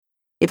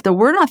If the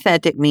word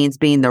authentic means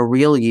being the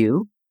real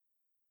you,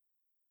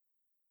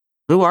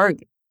 who are you?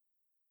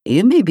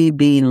 You may be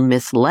being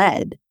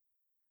misled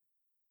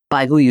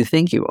by who you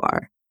think you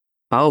are.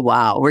 Oh,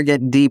 wow. We're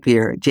getting deep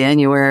here.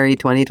 January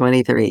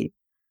 2023.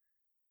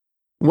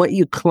 What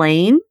you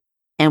claim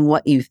and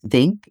what you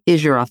think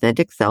is your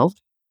authentic self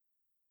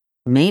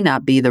may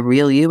not be the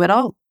real you at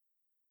all.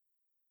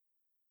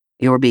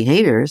 Your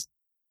behaviors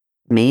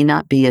may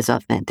not be as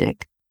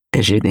authentic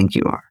as you think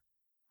you are.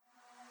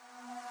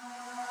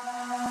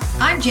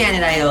 I'm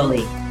Janet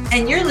Aioli,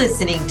 and you're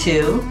listening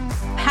to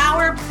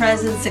Power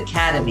Presence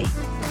Academy,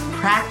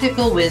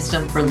 Practical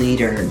Wisdom for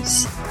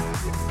Leaders.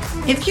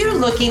 If you're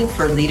looking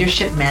for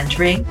leadership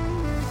mentoring,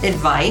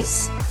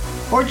 advice,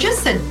 or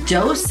just a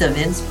dose of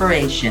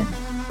inspiration,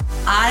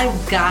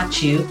 I've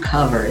got you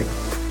covered.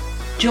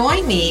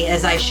 Join me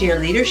as I share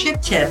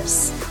leadership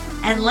tips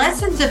and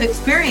lessons of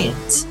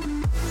experience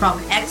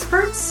from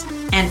experts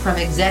and from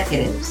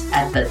executives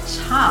at the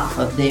top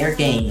of their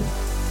game.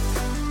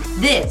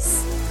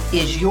 This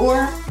is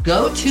your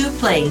go-to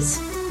place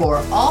for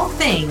all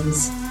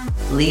things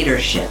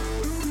leadership.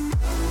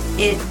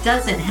 It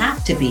doesn't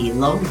have to be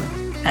lonely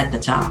at the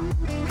top.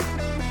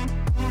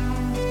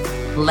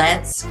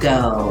 Let's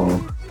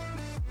go.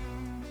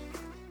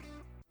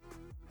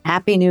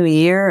 Happy New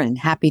Year and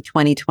happy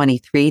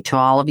 2023 to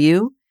all of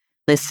you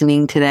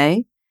listening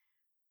today.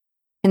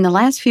 In the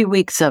last few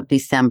weeks of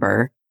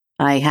December,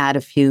 I had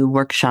a few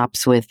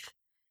workshops with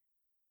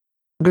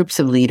groups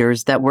of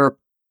leaders that were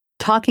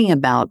talking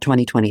about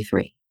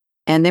 2023.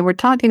 And they were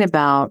talking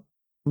about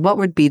what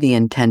would be the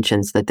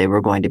intentions that they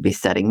were going to be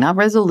setting, not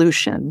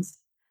resolutions,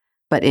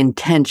 but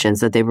intentions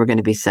that they were going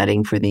to be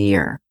setting for the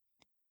year.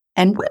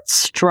 And what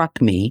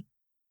struck me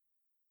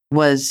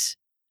was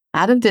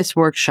out of this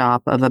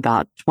workshop of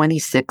about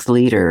 26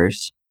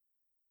 leaders,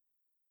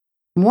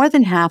 more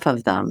than half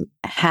of them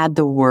had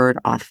the word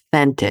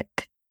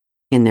authentic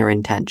in their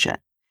intention.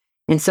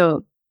 And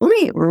so let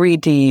me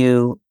read to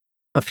you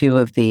a few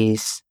of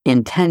these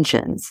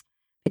intentions,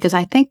 because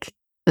I think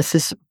this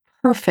is a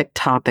perfect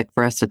topic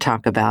for us to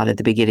talk about at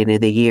the beginning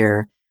of the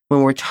year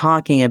when we're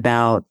talking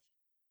about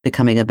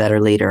becoming a better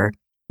leader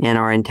and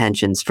our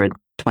intentions for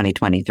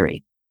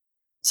 2023.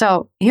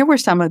 So here were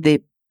some of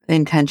the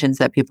intentions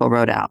that people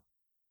wrote out.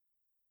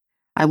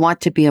 I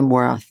want to be a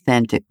more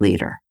authentic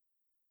leader.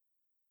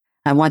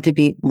 I want to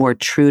be more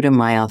true to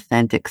my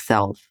authentic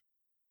self.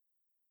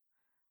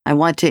 I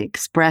want to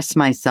express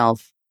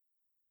myself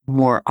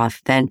more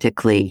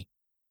authentically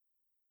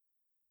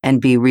and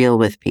be real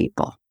with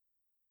people.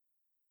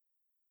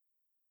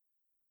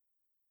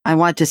 I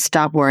want to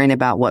stop worrying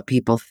about what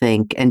people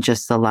think and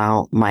just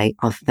allow my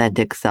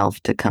authentic self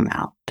to come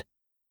out.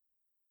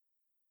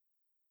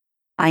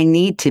 I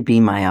need to be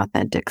my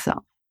authentic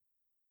self.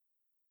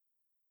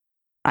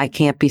 I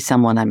can't be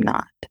someone I'm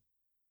not.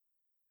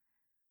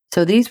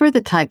 So these were the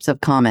types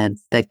of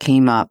comments that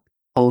came up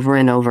over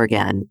and over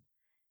again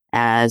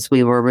as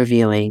we were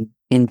reviewing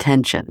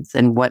intentions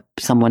and what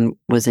someone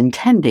was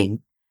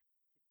intending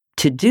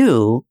to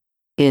do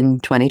in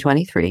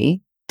 2023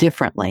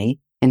 differently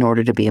in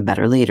order to be a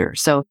better leader.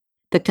 So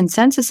the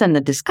consensus and the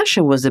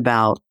discussion was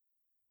about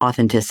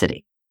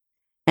authenticity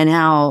and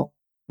how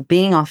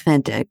being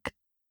authentic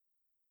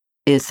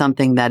is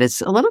something that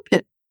is a little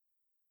bit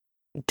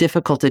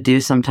difficult to do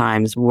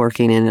sometimes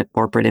working in a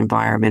corporate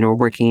environment or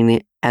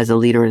working as a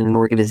leader in an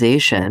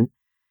organization,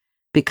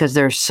 because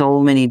there are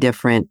so many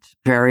different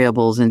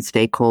variables and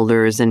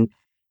stakeholders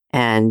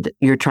and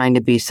you're trying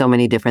to be so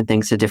many different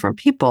things to different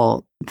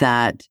people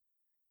that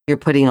you're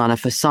putting on a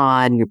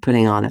facade, you're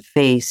putting on a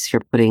face,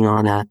 you're putting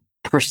on a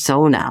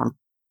persona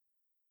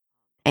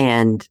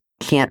and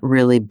can't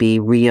really be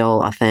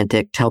real,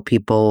 authentic, tell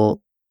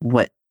people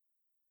what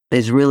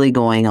is really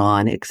going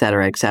on, et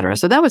cetera, et cetera.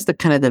 So that was the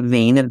kind of the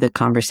vein of the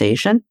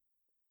conversation.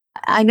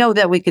 I know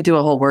that we could do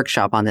a whole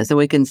workshop on this and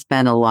we can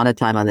spend a lot of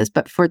time on this,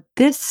 but for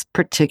this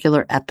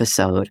particular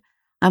episode,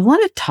 I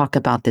want to talk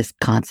about this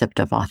concept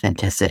of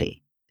authenticity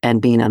and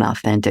being an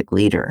authentic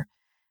leader,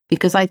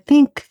 because I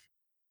think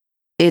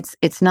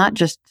it's not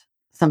just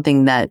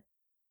something that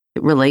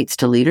relates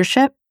to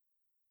leadership,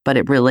 but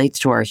it relates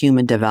to our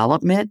human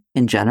development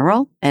in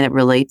general, and it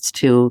relates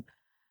to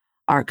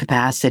our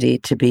capacity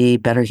to be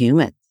better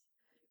humans.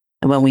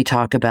 And when we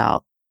talk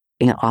about,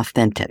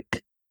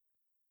 authentic,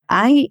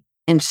 I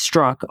am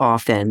struck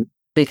often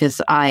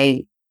because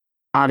I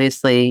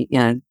obviously,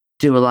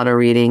 do a lot of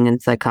reading in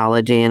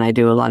psychology and I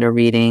do a lot of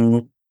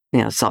reading,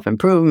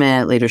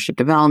 self-improvement, leadership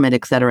development,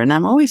 et cetera. And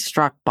I'm always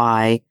struck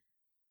by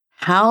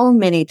how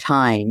many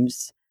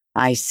times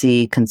I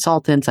see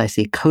consultants, I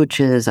see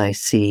coaches, I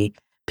see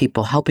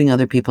people helping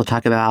other people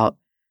talk about,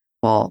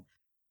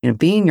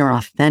 being your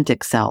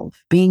authentic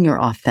self, being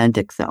your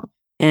authentic self.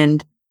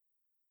 And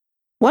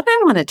what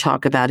I want to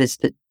talk about is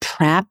the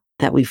trap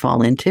that we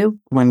fall into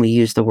when we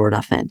use the word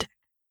authentic.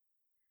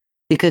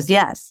 Because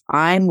yes,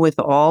 I'm with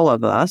all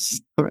of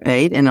us,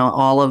 right? And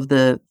all of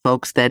the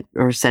folks that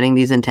are setting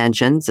these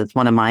intentions. It's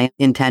one of my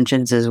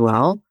intentions as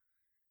well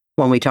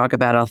when we talk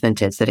about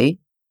authenticity.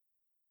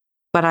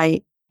 But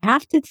I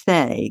have to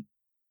say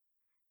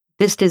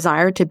this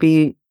desire to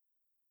be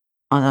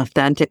an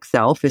authentic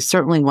self is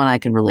certainly one I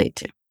can relate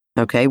to.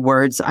 Okay.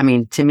 Words, I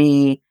mean, to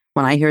me,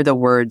 when I hear the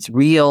words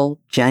real,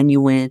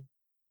 genuine,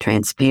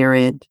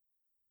 transparent,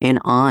 and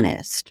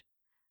honest,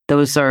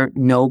 those are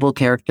noble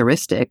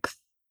characteristics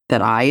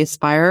that I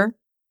aspire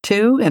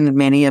to, and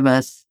many of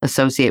us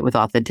associate with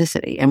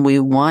authenticity. And we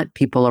want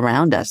people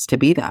around us to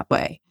be that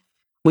way.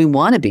 We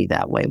want to be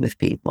that way with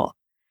people.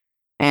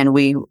 And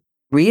we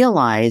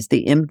realize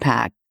the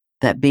impact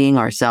that being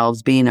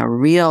ourselves, being a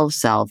real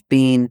self,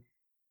 being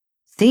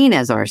seen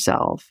as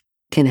ourselves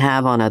can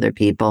have on other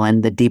people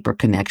and the deeper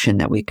connection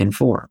that we can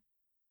form.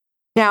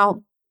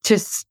 Now, to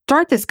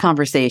start this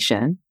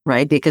conversation,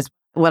 right, because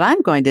what I'm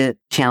going to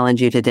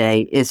challenge you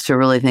today is to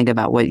really think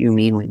about what you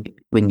mean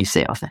when you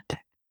say authentic.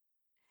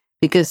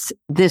 Because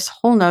this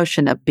whole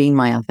notion of being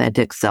my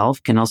authentic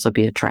self can also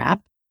be a trap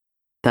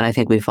that I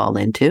think we fall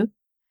into.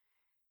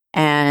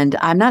 And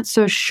I'm not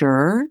so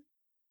sure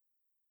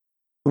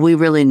we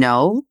really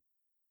know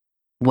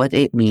what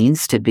it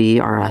means to be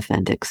our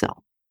authentic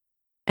self.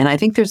 And I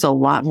think there's a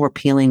lot more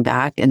peeling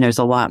back, and there's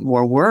a lot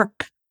more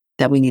work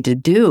that we need to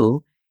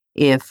do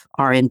if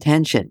our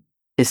intention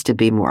is to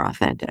be more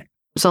authentic.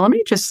 So let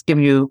me just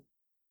give you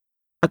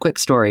a quick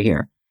story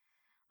here.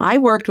 I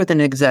worked with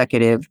an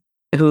executive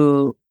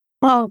who,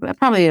 well,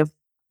 probably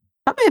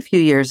a few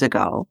years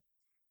ago,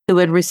 who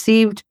had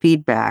received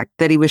feedback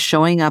that he was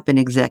showing up in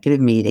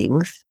executive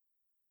meetings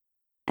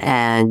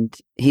and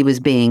he was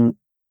being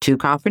too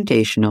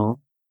confrontational,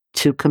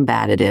 too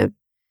combative,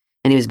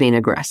 and he was being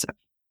aggressive.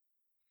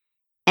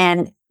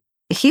 And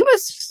he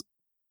was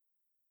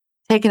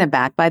taken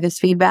aback by this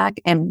feedback.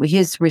 And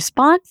his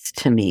response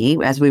to me,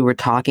 as we were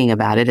talking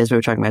about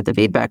the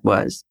feedback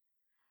was,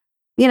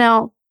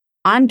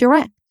 I'm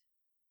direct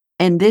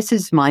and this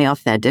is my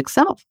authentic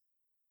self.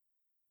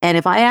 And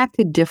if I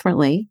acted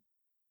differently,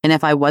 and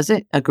if I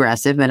wasn't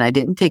aggressive and I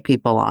didn't take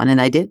people on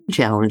and I didn't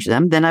challenge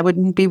them, then I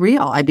wouldn't be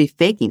real. I'd be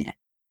faking it.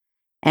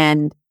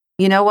 And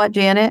you know what,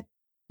 Janet?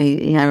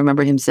 I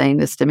remember him saying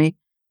this to me.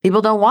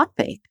 People don't want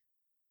fake.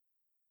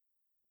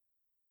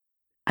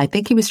 I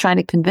think he was trying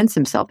to convince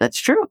himself that's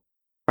true,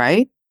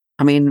 right?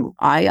 I mean,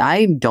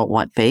 I don't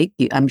want fake.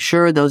 I'm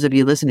sure those of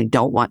you listening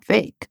don't want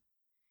fake.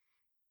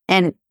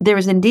 And there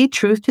is indeed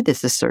truth to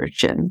this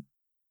assertion,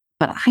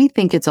 but I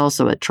think it's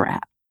also a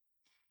trap.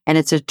 And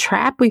it's a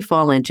trap we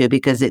fall into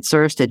because it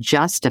serves to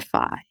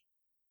justify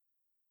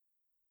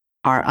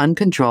our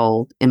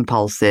uncontrolled,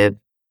 impulsive,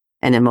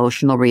 and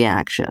emotional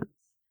reactions.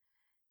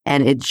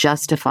 And it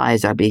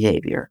justifies our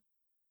behavior.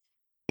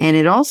 And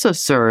it also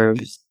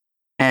serves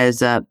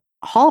as a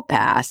hall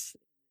pass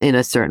in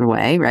a certain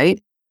way,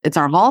 right? It's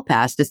our hall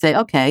pass to say,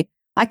 okay,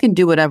 I can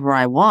do whatever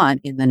I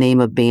want in the name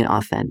of being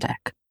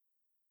authentic.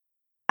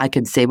 I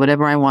can say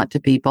whatever I want to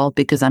people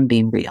because I'm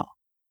being real.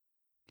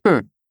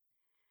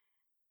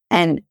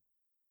 And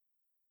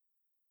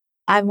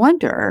I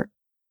wonder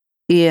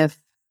if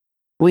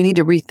we need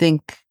to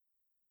rethink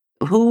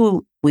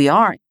who we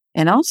are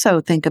and also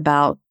think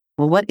about,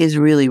 well, what is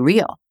really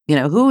real?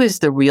 Who is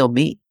the real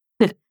me?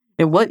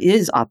 And what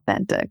is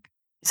authentic?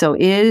 So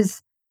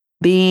is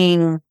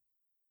being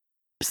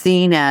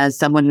seen as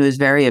someone who is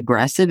very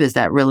aggressive, is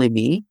that really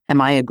me?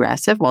 Am I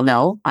aggressive? Well,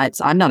 no,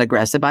 I'm not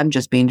aggressive. I'm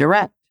just being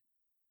direct,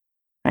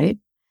 right?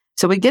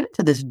 So we get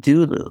into this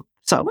do loop.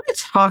 So I want to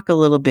talk a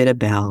little bit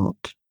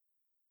about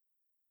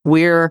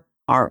where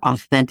our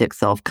authentic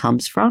self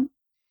comes from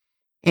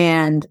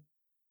and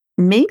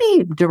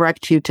maybe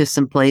direct you to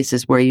some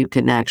places where you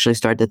can actually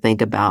start to think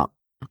about,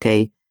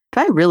 okay, if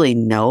I really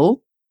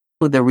know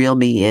who the real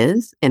me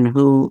is and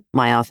who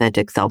my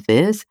authentic self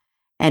is,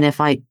 and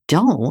if I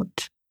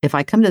don't, if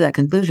I come to that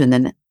conclusion,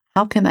 then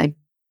how can I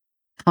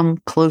come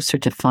closer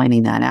to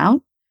finding that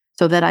out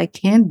so that I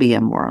can be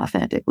a more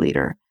authentic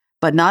leader,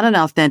 but not an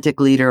authentic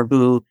leader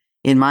who,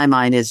 in my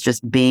mind, is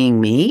just being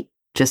me,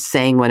 just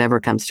saying whatever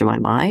comes to my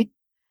mind,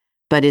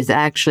 but is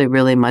actually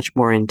really much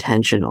more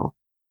intentional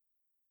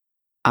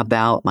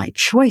about my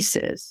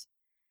choices.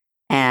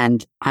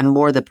 And I'm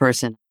more the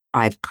person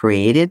I've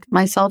created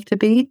myself to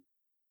be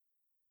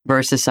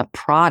versus a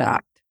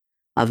product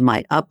of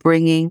my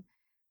upbringing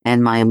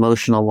and my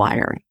emotional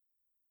wiring.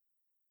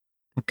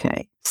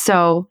 Okay,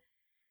 so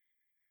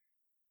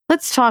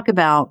let's talk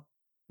about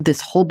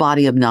this whole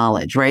body of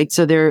knowledge, right?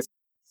 So there's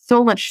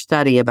so much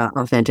study about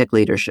authentic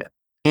leadership,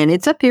 and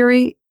it's a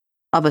theory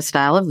of a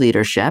style of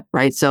leadership,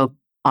 right? So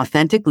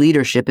authentic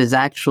leadership is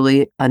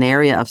actually an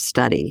area of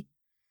study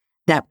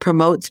that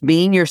promotes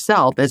being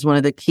yourself as one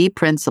of the key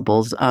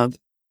principles of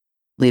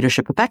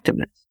leadership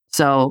effectiveness.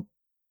 So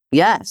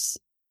yes,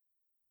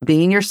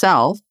 being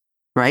yourself,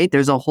 right?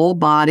 There's a whole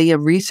body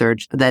of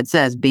research that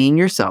says being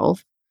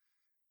yourself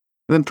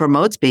and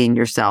promotes being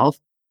yourself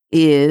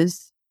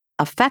is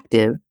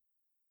effective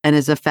and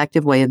is an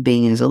effective way of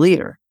being as a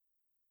leader.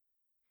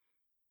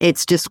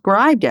 It's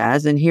described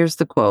as, and here's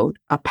the quote,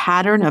 a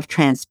pattern of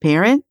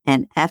transparent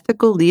and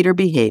ethical leader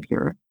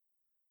behavior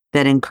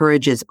that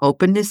encourages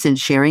openness and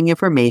sharing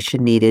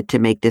information needed to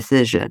make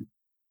decisions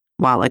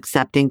while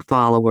accepting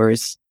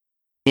followers'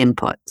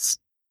 inputs.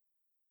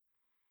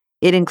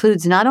 It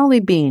includes not only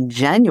being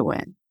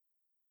genuine,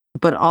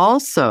 but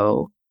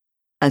also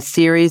a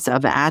series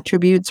of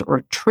attributes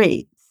or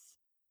traits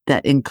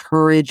that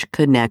encourage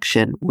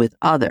connection with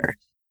others.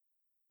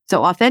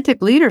 So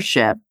authentic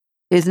leadership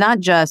is not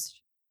just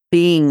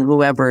being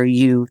whoever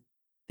you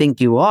think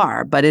you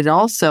are, but it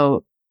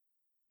also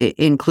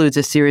includes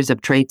a series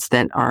of traits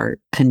that are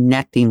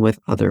connecting with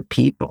other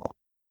people.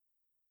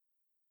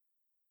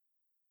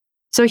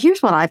 So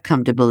here's what I've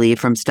come to believe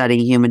from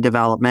studying human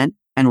development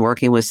and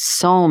working with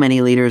so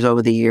many leaders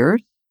over the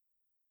years.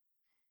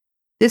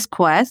 This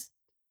quest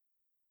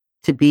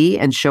to be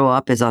and show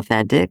up as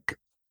authentic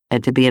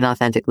and to be an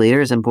authentic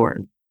leader is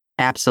important.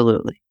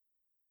 Absolutely.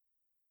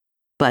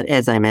 But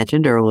as I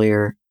mentioned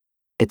earlier,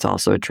 it's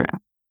also a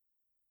trap.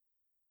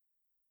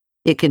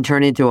 It can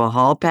turn into a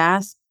hall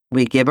pass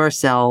we give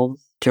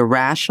ourselves to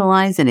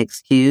rationalize and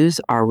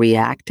excuse our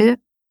reactive,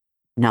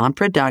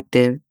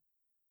 non-productive,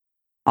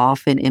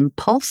 often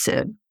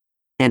impulsive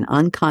and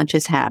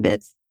unconscious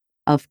habits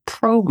of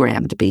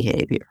programmed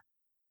behavior.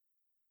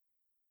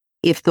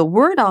 If the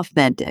word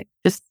authentic,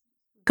 just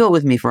go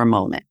with me for a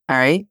moment, all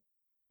right?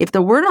 If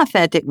the word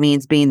authentic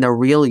means being the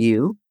real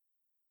you,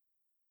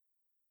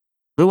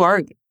 who are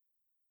you?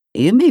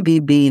 You may be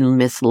being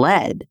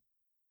misled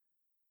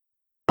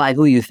by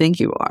who you think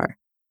you are.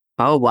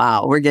 Oh,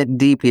 wow, we're getting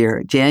deep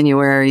here.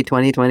 January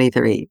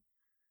 2023.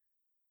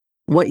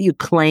 What you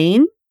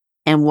claim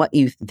and what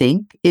you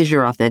think is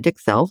your authentic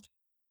self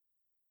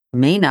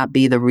may not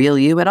be the real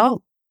you at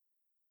all.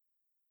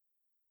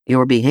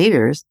 Your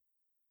behaviors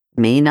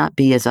may not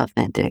be as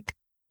authentic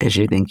as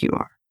you think you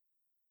are.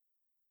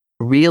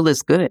 Real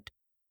is good.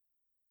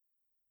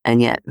 And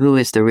yet, who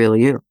is the real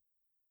you?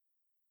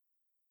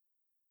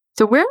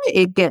 So where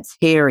it gets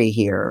hairy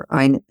here,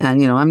 I'm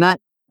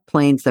not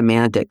playing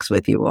semantics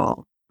with you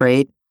all,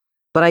 right?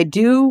 But I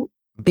do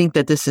think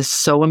that this is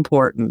so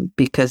important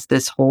because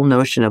this whole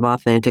notion of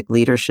authentic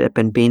leadership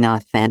and being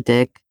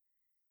authentic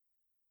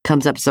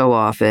comes up so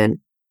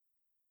often.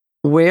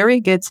 Where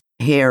it gets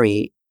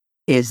hairy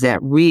is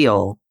that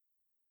real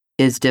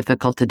is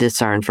difficult to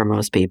discern for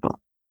most people.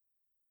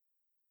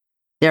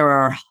 There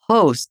are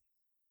hosts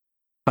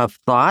of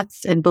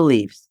thoughts and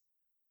beliefs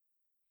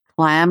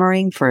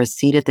clamoring for a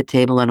seat at the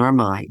table in our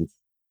minds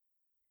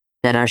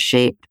that are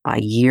shaped by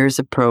years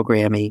of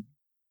programming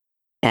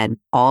and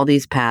all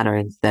these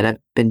patterns that have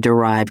been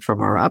derived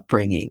from our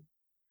upbringing,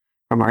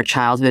 from our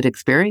childhood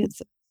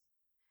experiences,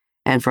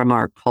 and from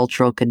our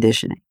cultural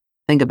conditioning.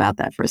 Think about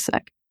that for a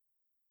second.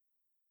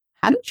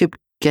 How did you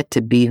get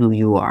to be who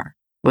you are?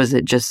 Was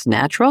it just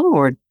natural,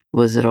 or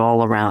was it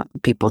all around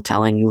people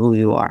telling you who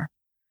you are?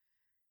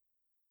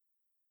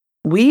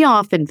 We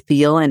often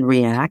feel and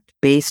react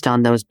based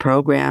on those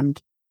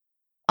programmed,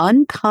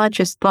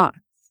 unconscious thoughts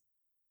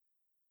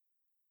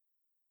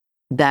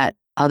that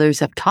others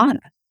have taught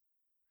us.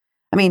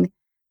 I mean,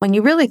 when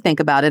you really think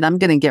about it, I'm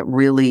going to get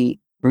really,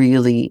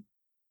 really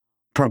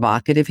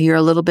provocative here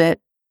a little bit.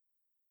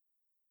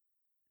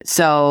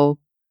 So,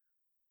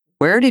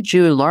 where did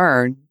you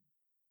learn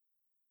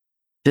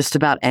just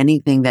about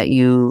anything that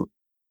you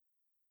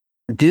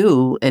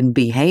do and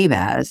behave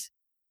as?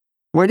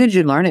 Where did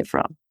you learn it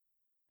from?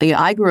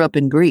 I grew up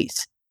in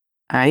Greece,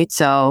 all right?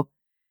 So,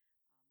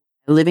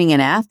 living in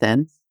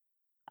Athens,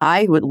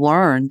 I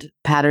learned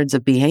patterns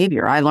of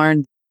behavior. I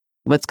learned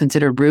what's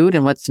considered rude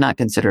and what's not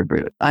considered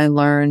rude. I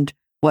learned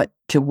what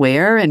to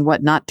wear and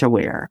what not to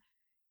wear,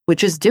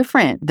 which is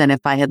different than if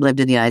I had lived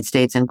in the United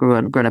States and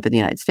grown up in the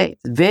United States.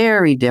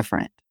 Very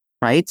different,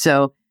 right?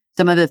 So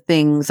some of the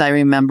things I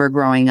remember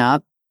growing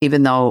up,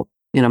 even though,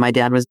 my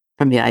dad was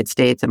from the United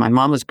States and my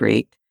mom was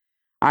Greek,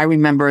 I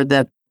remember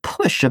the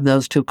push of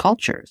those two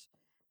cultures.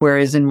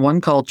 Whereas in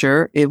one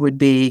culture, it would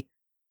be,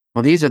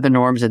 well, these are the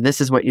norms and this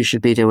is what you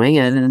should be doing.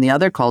 And in the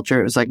other culture,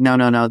 it was like,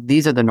 no,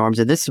 these are the norms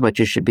and this is what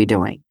you should be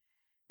doing.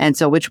 And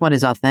so which one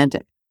is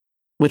authentic?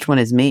 Which one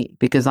is me?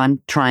 Because I'm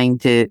trying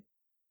to,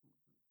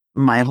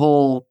 my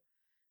whole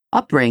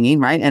upbringing,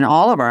 right? And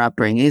all of our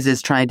upbringings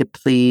is trying to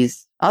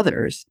please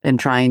others and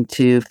trying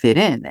to fit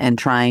in and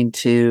trying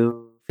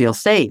to feel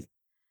safe.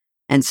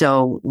 And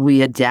so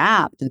we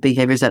adapt the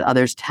behaviors that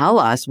others tell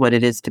us what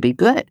it is to be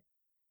good.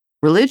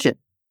 Religion.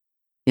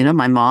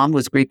 My mom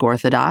was Greek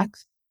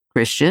Orthodox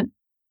Christian.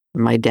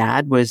 My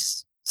dad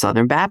was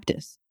Southern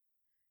Baptist.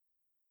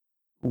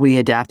 We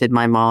adapted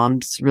my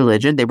mom's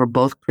religion. They were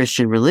both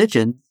Christian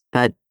religions,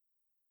 but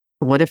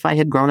what if I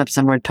had grown up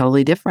somewhere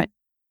totally different?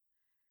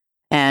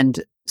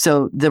 And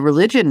so the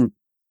religion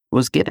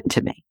was given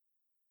to me.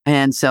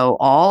 And so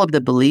all of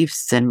the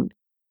beliefs and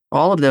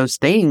all of those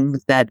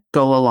things that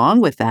go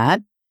along with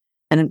that,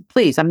 and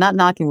please, I'm not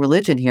knocking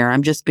religion here.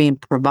 I'm just being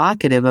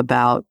provocative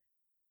about,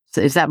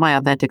 is that my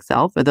authentic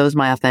self? Are those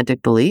my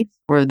authentic beliefs?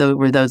 Or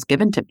were those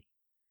given to me?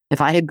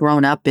 If I had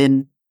grown up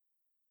in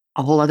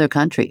a whole other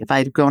country, if I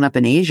had grown up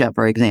in Asia,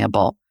 for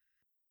example,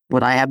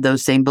 would I have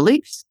those same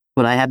beliefs?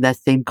 Would I have that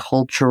same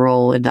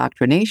cultural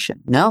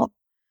indoctrination? No.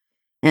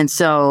 And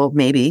so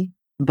maybe,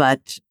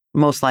 but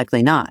most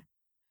likely not.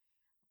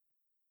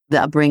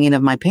 The upbringing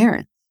of my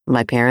parents.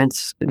 My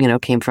parents,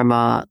 came from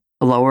a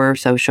lower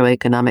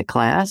socioeconomic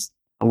class,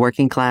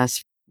 working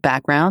class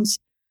backgrounds.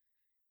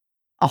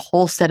 A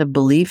whole set of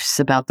beliefs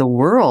about the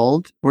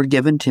world were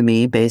given to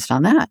me based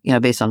on that,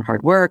 based on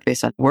hard work,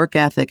 based on work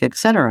ethic,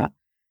 etc.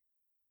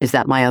 Is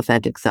that my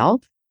authentic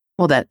self?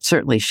 Well, that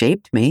certainly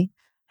shaped me.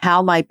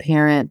 How my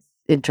parents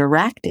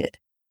interacted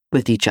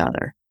with each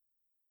other.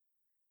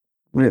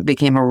 It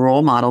became a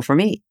role model for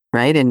me,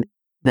 right? And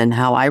then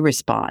how I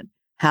respond,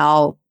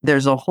 how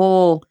there's a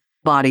whole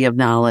body of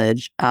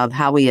knowledge of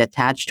how we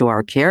attach to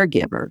our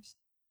caregivers,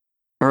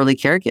 early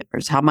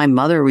caregivers, how my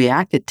mother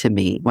reacted to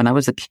me when I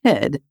was a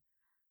kid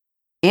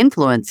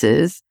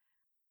influences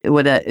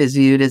what is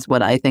viewed as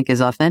what I think is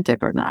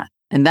authentic or not.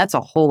 And that's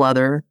a whole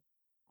other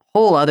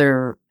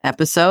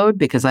episode,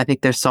 because I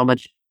think there's so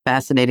much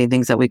fascinating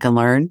things that we can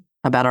learn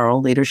about our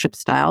own leadership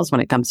styles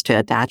when it comes to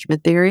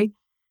attachment theory.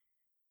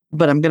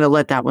 But I'm going to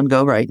let that one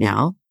go right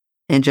now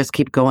and just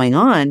keep going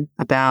on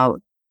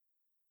about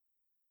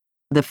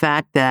the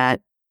fact that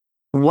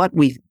what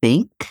we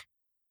think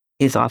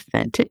is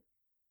authentic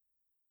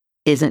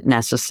isn't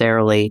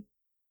necessarily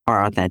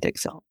our authentic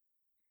self.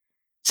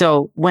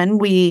 So when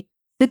we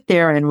sit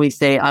there and we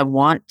say, I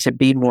want to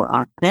be more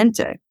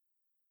authentic,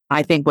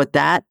 I think what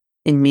that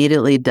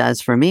immediately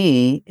does for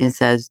me is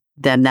says,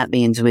 then that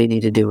means we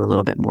need to do a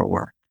little bit more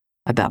work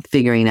about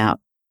figuring out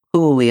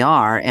who we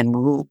are and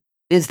who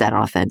is that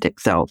authentic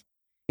self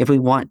if we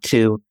want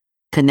to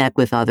connect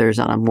with others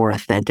on a more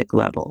authentic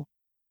level.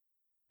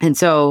 And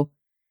so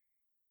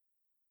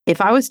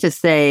if I was to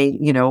say,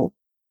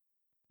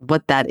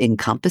 what that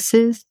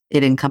encompasses,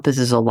 it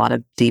encompasses a lot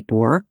of deep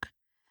work.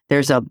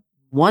 There's a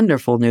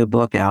wonderful new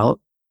book out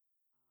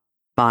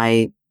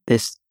by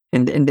this,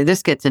 and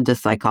this gets into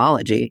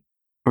psychology,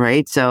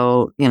 right?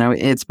 So,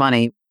 it's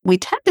funny. We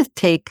tend to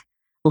take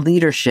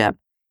leadership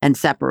and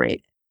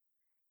separate it.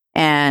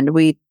 And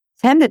we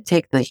tend to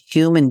take the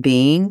human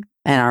being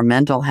and our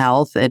mental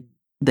health and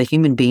the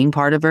human being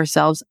part of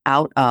ourselves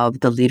out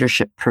of the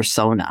leadership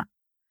persona.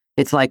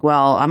 It's like,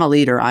 well, I'm a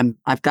leader.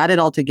 I've got it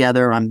all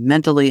together. I'm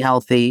mentally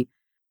healthy.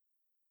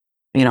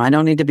 I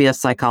don't need to be a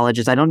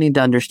psychologist. I don't need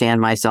to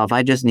understand myself.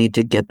 I just need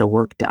to get the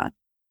work done.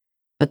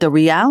 But the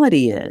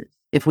reality is,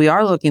 if we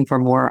are looking for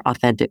more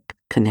authentic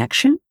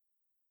connection,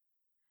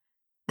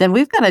 then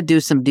we've got to do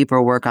some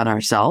deeper work on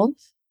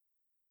ourselves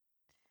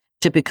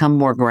to become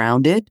more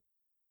grounded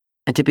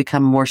and to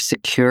become more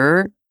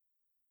secure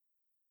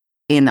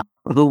in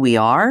who we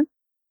are,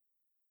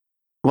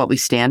 what we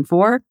stand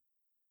for,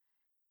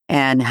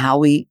 and how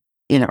we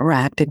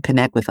interact and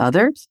connect with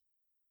others,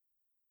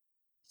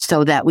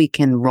 so that we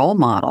can role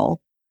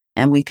model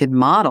and we can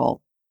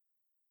model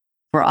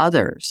for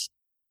others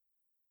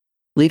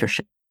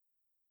leadership.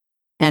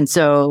 And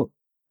so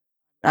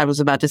I was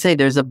about to say,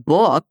 there's a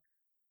book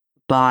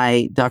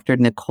by Dr.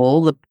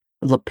 Nicole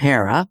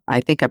LePera.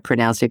 I think I'm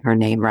pronouncing her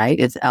name right.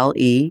 It's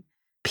Lepera,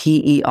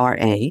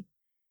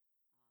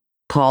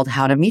 called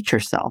How to Meet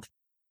Yourself.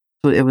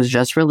 So it was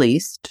just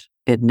released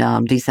in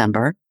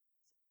December.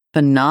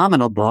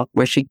 Phenomenal book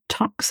where she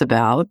talks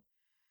about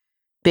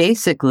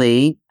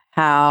basically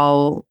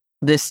how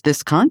this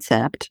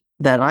concept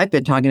that I've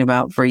been talking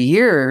about for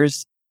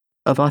years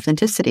of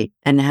authenticity,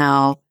 and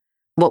how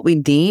what we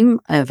deem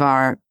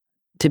to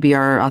be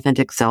our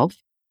authentic self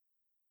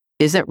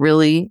isn't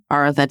really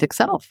our authentic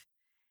self,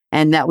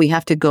 and that we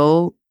have to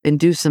go and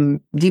do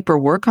some deeper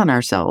work on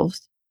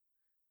ourselves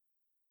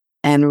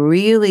and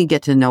really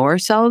get to know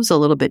ourselves a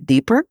little bit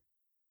deeper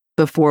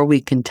before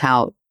we can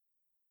tout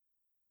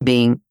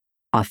being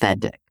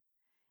authentic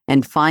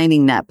and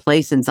finding that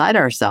place inside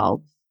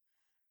ourselves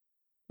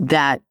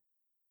that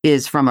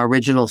is from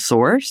original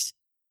source,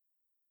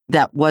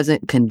 that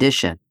wasn't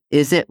conditioned,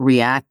 isn't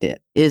reactive,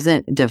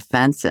 isn't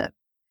defensive.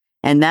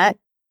 And that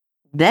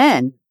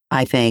then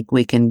I think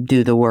we can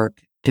do the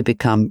work to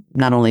become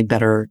not only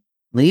better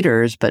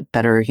leaders, but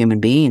better human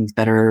beings,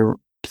 better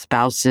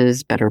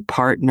spouses, better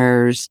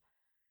partners,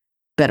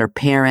 better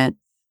parents.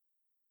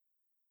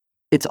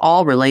 It's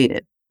all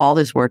related. All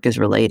this work is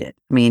related.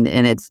 And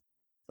it's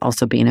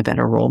also being a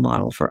better role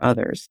model for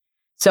others.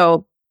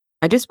 So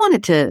I just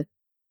wanted to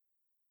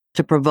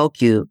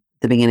provoke you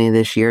at the beginning of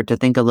this year to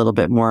think a little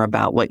bit more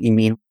about what you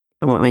mean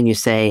when you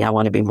say, I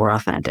want to be more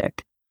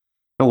authentic,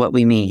 or what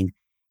we mean.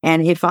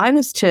 And if I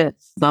was to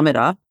sum it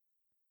up,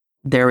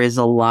 there is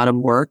a lot of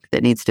work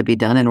that needs to be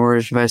done in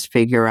order for us to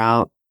figure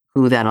out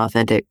who that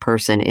authentic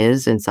person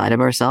is inside of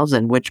ourselves,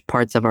 and which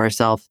parts of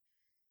ourselves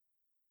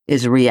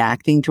is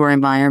reacting to our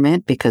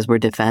environment because we're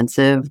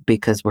defensive,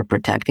 because we're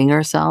protecting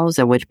ourselves,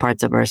 and which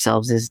parts of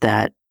ourselves is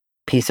that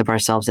piece of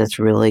ourselves that's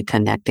really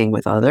connecting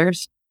with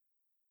others.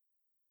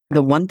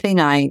 The one thing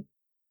I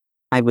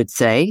would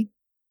say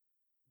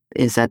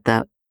is at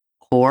the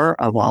core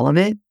of all of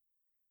it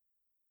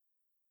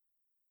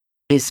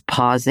is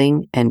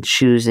pausing and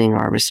choosing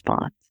our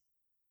response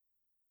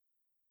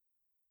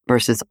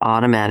versus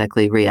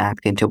automatically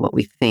reacting to what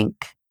we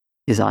think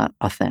is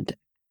authentic.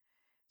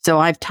 So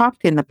I've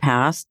talked in the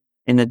past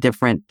in a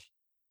different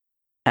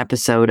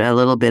episode a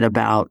little bit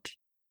about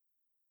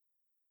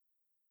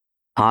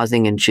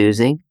pausing and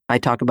choosing. I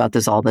talk about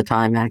this all the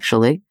time,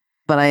 actually.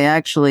 but I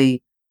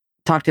actually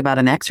talked about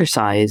an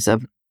exercise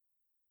of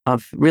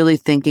really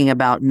thinking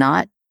about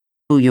not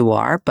who you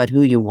are, but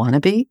who you want to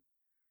be.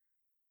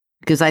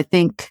 Because I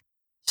think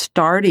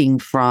starting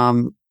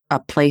from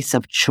a place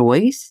of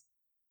choice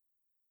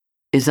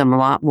is a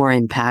lot more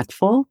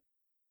impactful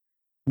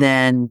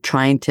than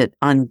trying to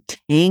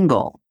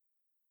untangle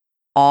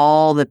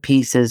all the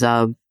pieces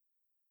of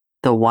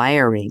the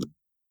wiring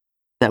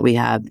that we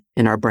have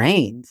in our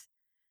brains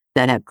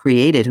that have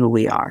created who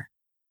we are.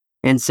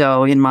 And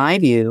so, in my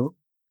view,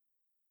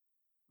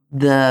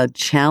 the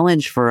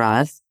challenge for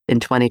us in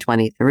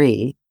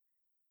 2023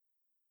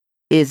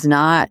 is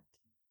not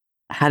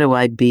how do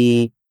I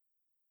be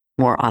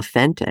more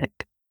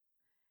authentic?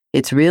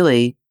 It's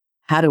really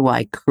how do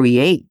I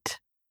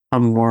create a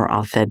more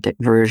authentic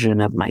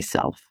version of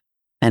myself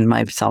and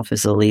myself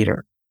as a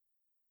leader?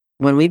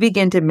 When we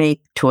begin to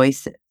make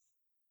choices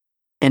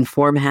and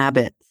form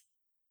habits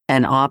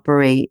and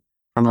operate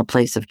from a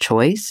place of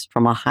choice,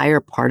 from a higher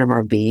part of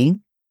our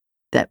being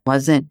that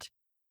wasn't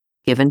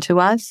given to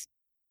us,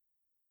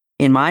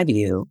 in my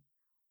view,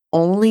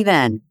 only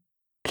then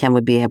can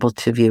we be able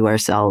to view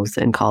ourselves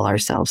and call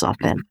ourselves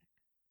authentic.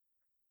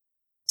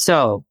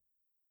 So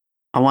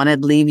I want to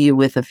leave you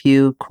with a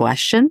few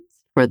questions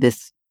for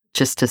this,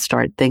 just to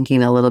start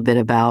thinking a little bit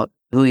about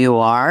who you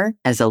are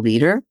as a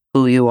leader,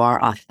 who you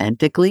are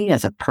authentically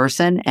as a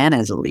person and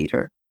as a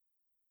leader.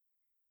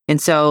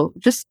 And so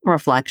just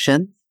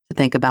reflection to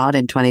think about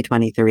in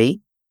 2023.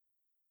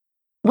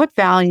 What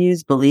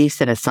values, beliefs,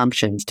 and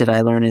assumptions did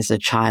I learn as a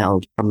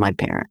child from my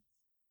parents?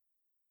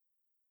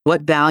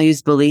 What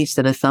values, beliefs,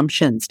 and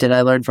assumptions did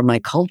I learn from my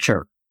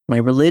culture, my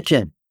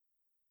religion,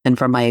 and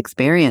from my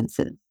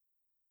experiences?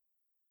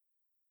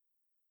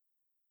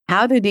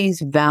 How do these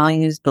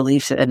values,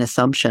 beliefs, and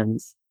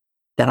assumptions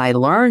that I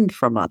learned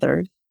from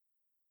others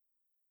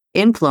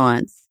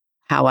influence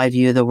how I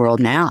view the world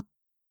now?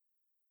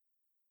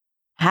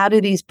 How do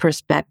these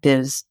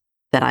perspectives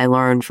that I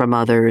learned from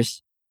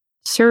others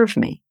serve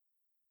me?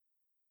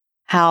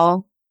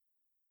 How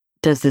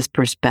does this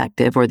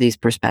perspective or these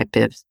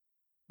perspectives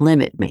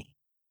limit me?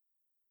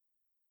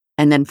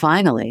 And then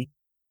finally,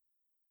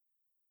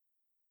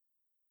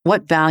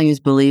 what values,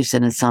 beliefs,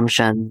 and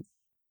assumptions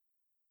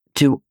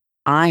do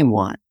I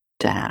want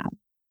to have?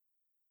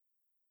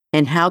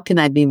 And how can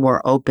I be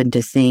more open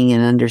to seeing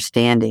and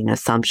understanding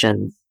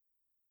assumptions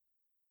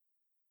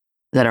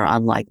that are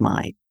unlike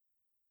mine?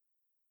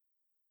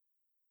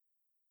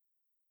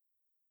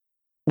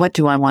 What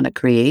do I want to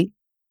create?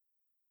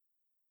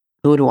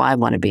 Who do I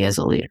want to be as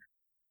a leader?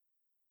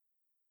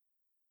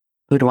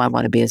 Who do I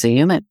want to be as a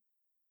human?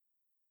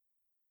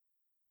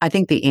 I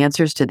think the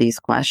answers to these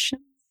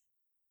questions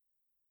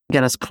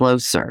get us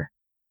closer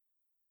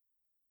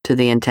to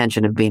the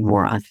intention of being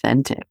more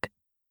authentic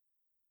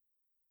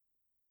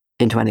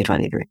in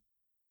 2023.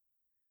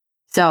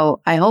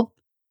 So I hope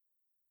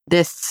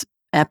this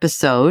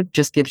episode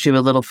just gives you a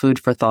little food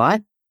for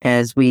thought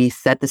as we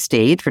set the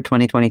stage for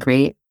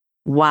 2023.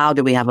 Wow,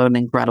 do we have an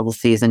incredible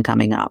season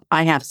coming up.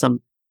 I have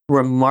some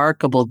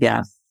remarkable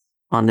guests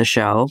on the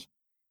show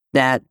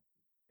that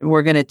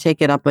we're going to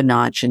take it up a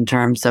notch in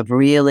terms of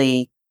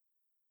really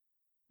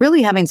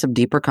having some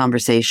deeper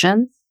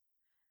conversations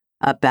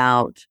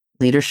about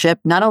leadership,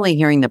 not only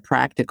hearing the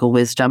practical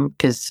wisdom,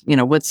 because,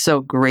 what's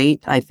so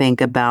great, I think,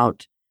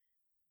 about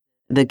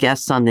the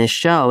guests on this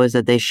show is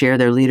that they share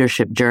their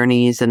leadership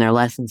journeys and their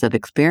lessons of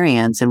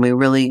experience. And we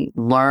really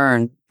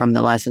learn from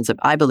the lessons of,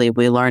 I believe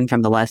we learn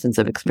from the lessons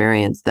of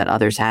experience that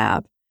others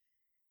have.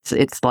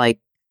 It's like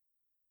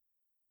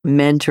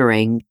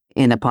mentoring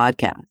in a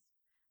podcast.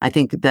 I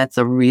think that's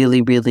a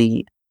really,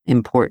 really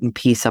important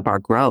piece of our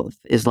growth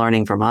is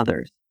learning from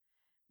others.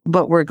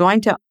 But we're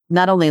going to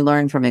not only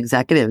learn from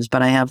executives,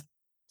 but I have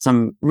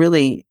some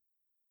really,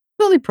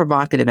 really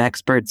provocative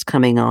experts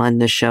coming on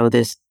the show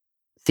this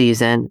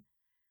season.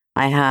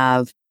 I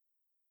have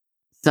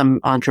some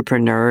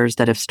entrepreneurs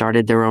that have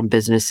started their own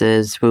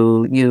businesses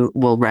who you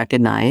will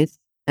recognize,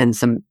 and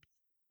some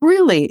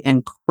really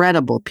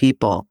incredible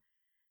people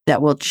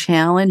that will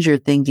challenge your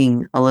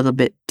thinking a little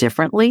bit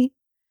differently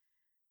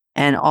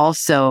and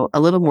also a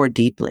little more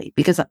deeply.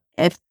 Because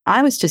if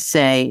I was to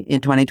say in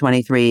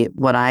 2023,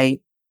 what I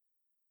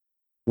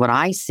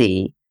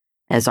see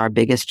as our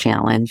biggest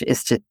challenge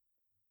is to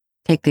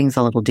take things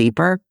a little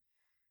deeper,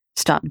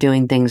 stop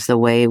doing things the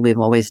way we've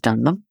always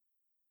done them,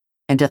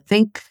 and to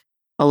think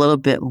a little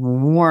bit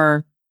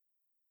more,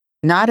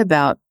 not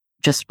about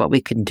just what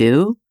we can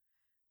do,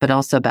 but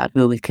also about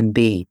who we can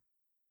be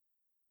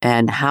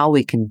and how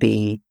we can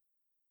be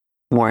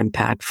more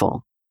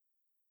impactful.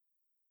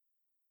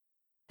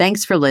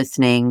 Thanks for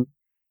listening.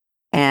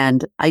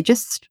 And I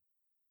just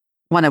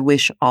want to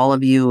wish all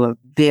of you a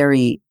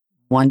very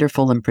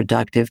wonderful and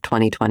productive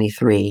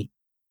 2023.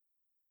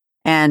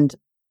 And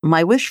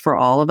my wish for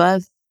all of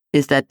us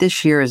is that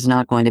this year is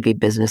not going to be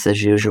business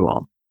as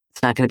usual.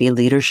 It's not going to be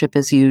leadership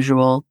as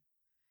usual.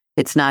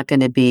 It's not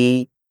going to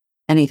be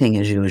anything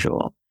as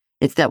usual.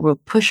 It's that we'll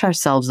push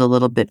ourselves a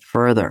little bit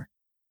further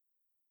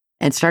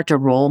and start to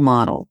role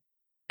model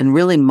and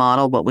really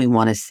model what we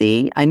want to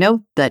see. I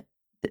know that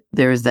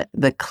there's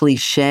the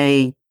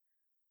cliche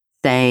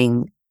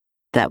saying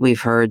that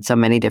we've heard so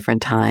many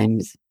different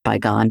times by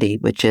Gandhi,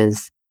 which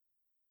is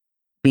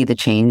be the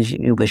change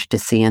you wish to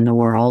see in the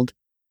world.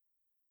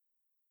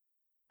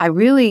 I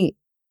really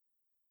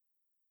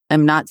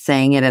am not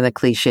saying it in a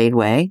cliched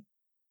way.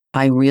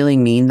 I really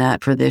mean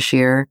that for this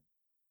year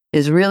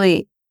is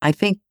really, I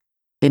think,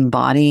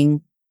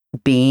 embodying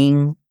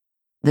being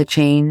the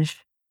change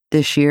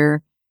this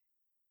year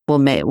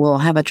will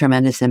have a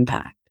tremendous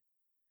impact.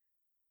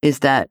 Is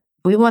that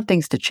we want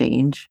things to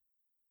change.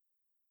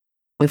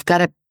 We've got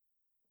to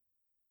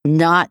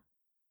not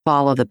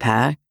follow the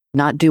pack,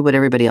 not do what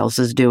everybody else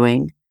is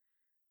doing,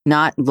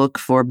 not look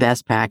for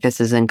best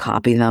practices and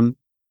copy them,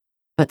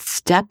 but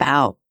step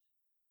out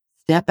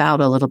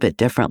a little bit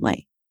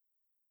differently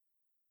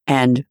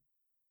and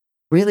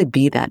really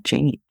be that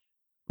change.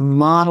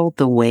 Model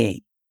the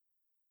way.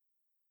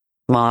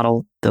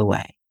 Model the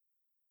way.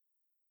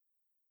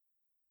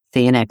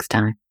 See you next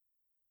time.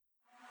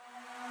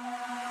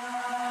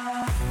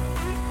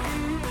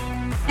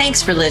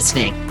 Thanks for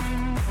listening.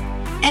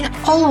 And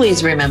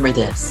always remember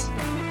this.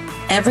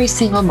 Every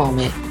single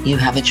moment you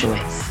have a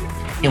choice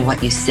in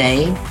what you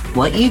say,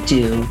 what you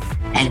do,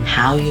 and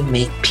how you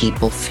make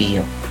people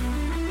feel.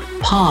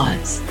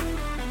 Pause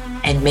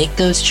and make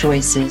those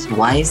choices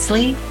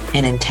wisely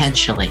and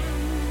intentionally,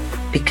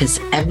 because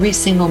every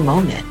single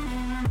moment,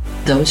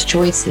 those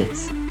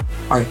choices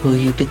are who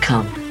you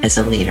become as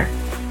a leader.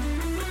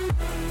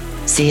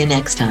 See you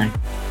next time.